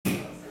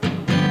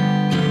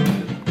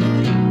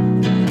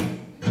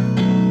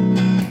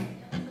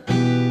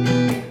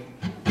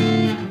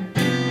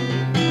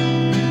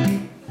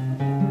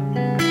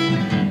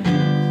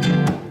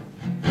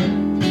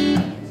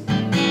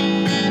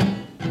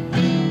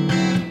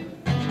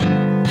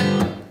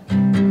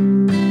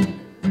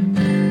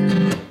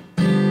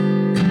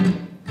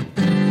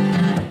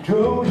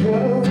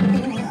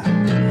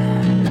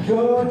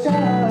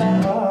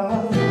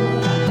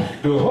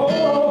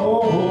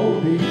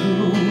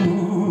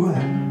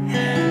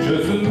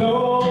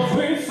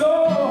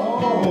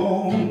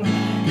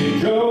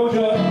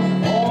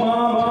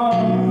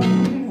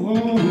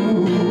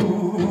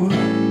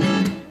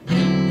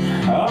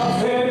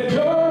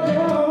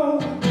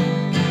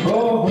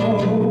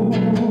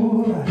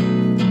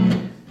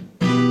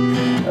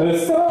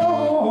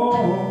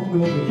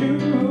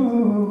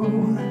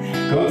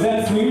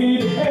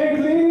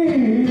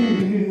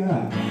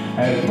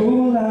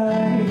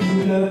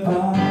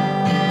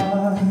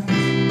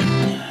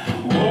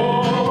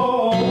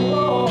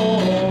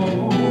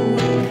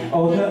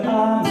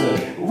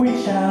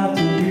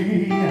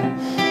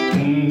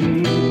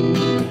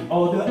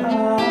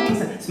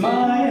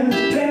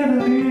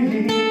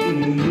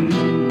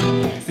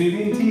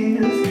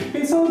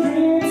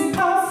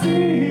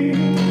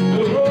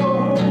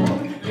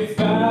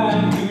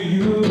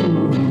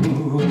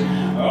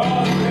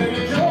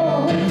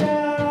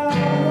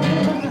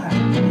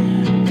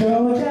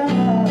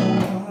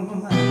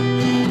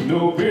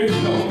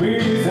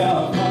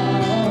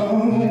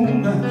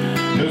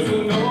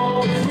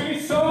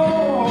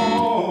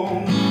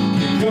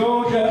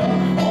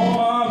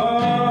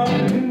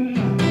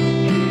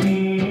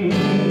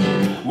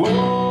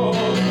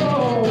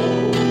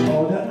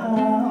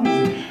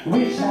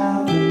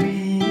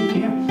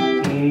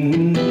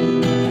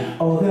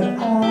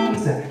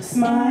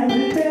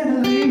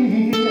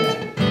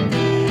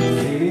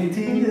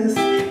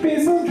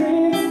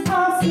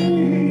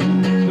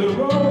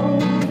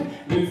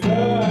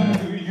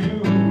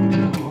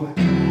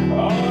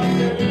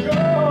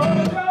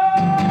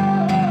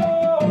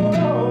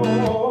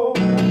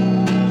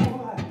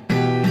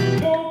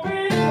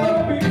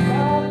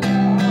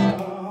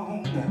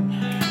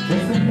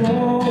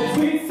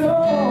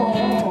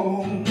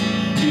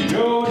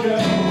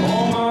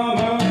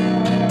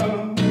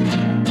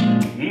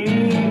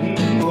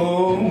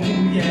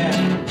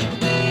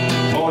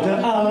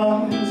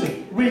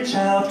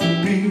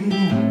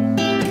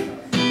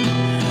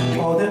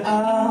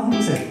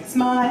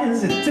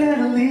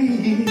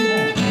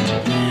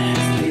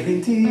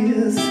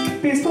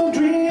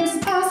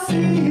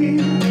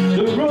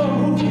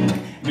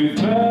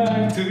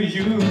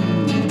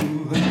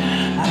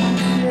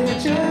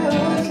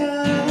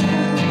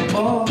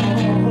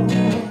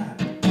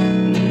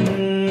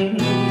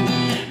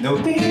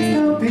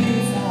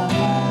peace I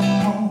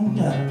found.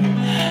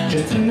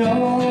 Just an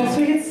old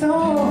sweet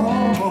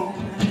song,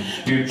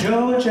 your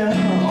Georgia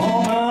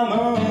on my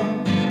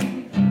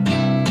mind.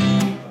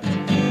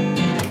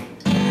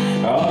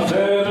 I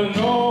said an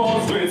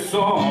old sweet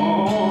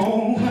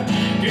song,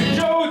 your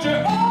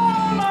Georgia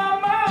on my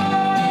mind.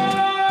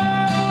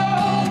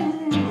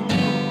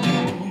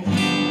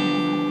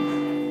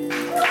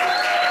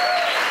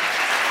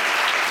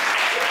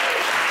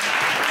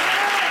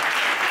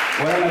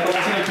 Voilà, on a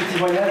commencé notre petit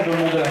voyage dans le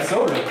monde de la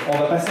soul. On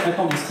va passer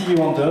maintenant du Stevie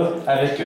Wonder avec